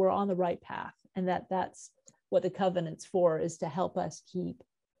 but that we're on the right path. And that's what the covenant's for, is to help us keep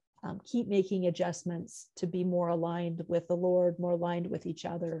making adjustments to be more aligned with the Lord, more aligned with each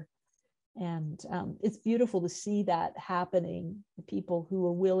other. And it's beautiful to see that happening, the people who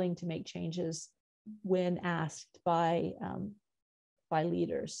are willing to make changes when asked by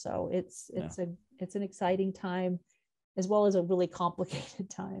leaders. So it's an exciting time, as well as a really complicated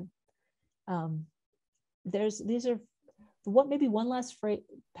time. Maybe one last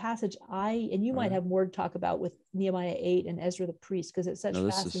passage and you might have more to talk about with Nehemiah 8 and Ezra the priest, because it's such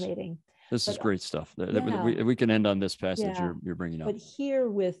fascinating. This is great stuff. We can end on this passage you're bringing up. But here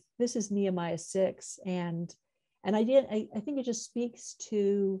this is Nehemiah 6, and I think it just speaks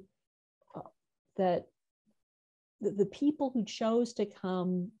to that the people who chose to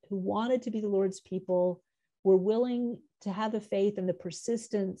come, who wanted to be the Lord's people, were willing to have the faith and the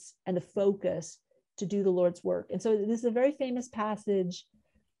persistence and the focus to do the Lord's work. And so this is a very famous passage,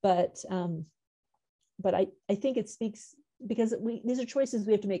 but I think it speaks, because these are choices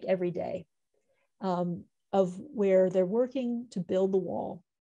we have to make every day, of where they're working to build the wall.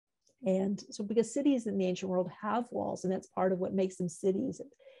 And so, because cities in the ancient world have walls, and that's part of what makes them cities,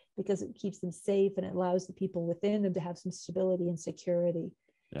 because it keeps them safe and it allows the people within them to have some stability and security.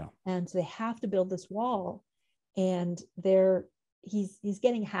 And so they have to build this wall, and he's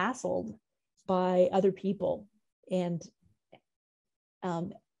getting hassled by other people, and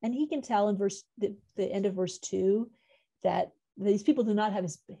he can tell in the end of verse 2 that these people do not have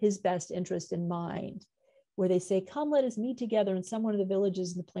his best interest in mind, where they say, come, let us meet together in some one of the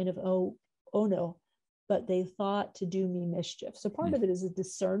villages in the plain of Ono, but they thought to do me mischief. So part of it is a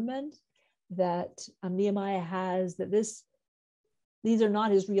discernment that Nehemiah has, that these are not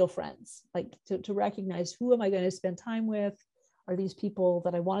his real friends, like to recognize, who am I going to spend time with? Are these people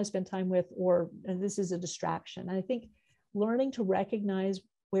that I want to spend time with, and this is a distraction? And I think learning to recognize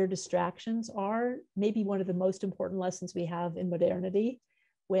where distractions are may be one of the most important lessons we have in modernity,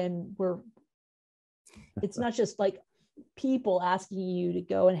 when it's not just like people asking you to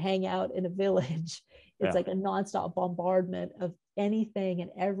go and hang out in a village. It's like a nonstop bombardment of anything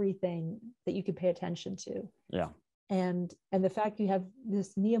and everything that you can pay attention to. And the fact you have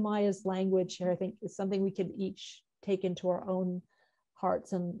this Nehemiah's language here, I think, is something we can each take into our own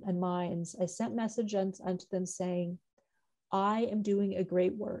hearts and minds. I sent message unto them saying, I am doing a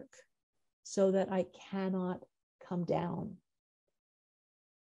great work, so that I cannot come down.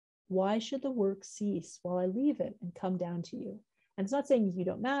 Why should the work cease while I leave it and come down to you? And it's not saying you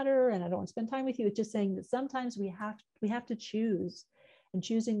don't matter and I don't want to spend time with you. It's just saying that sometimes we have to choose, and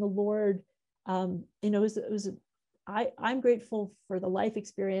choosing the Lord. I'm grateful for the life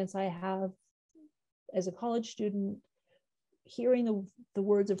experience I have as a college student, hearing the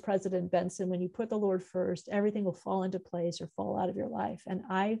words of President Benson, when you put the Lord first, everything will fall into place or fall out of your life. And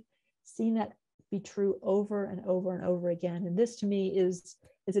I've seen that be true over and over and over again. And this to me is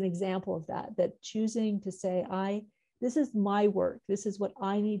an example of that choosing to say, this is my work. This is what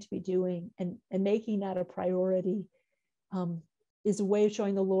I need to be doing. And making that a priority is a way of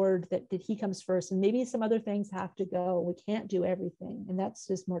showing the Lord that he comes first. And maybe some other things have to go. We can't do everything. And that's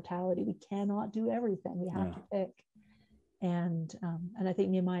just mortality. We cannot do everything. We have to pick. And I think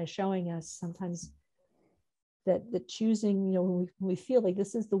Nehemiah is showing us sometimes that choosing, when we feel like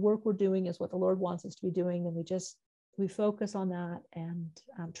this is the work we're doing is what the Lord wants us to be doing, then we focus on that and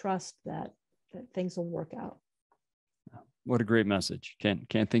trust that things will work out. What a great message.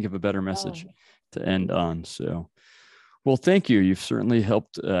 Can't think of a better message to end on. So, well, thank you. You've certainly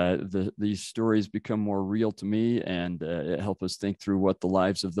helped these stories become more real to me, and it helped us think through what the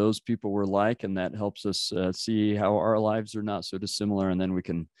lives of those people were like, and that helps us see how our lives are not so dissimilar, and then we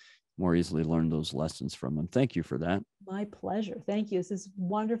can more easily learn those lessons from them. Thank you for that. My pleasure. Thank you. This is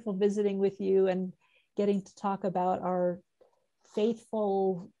wonderful visiting with you and getting to talk about our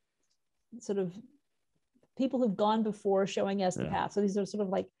faithful sort of people who've gone before, showing us the path. So these are sort of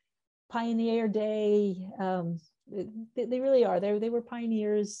like Pioneer Day. They really are. They were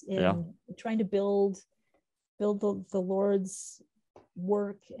pioneers in trying to build the Lord's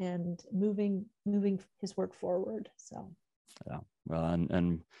work and moving his work forward. So well,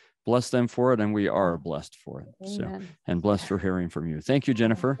 and bless them for it, and we are blessed for it. Amen. So, and blessed for hearing from you. Thank you,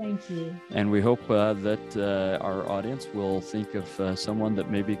 Jennifer. Thank you. And we hope that our audience will think of someone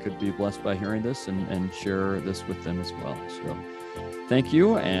that maybe could be blessed by hearing this and share this with them as well. So thank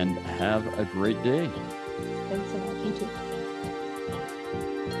you, and have a great day. Thanks so much.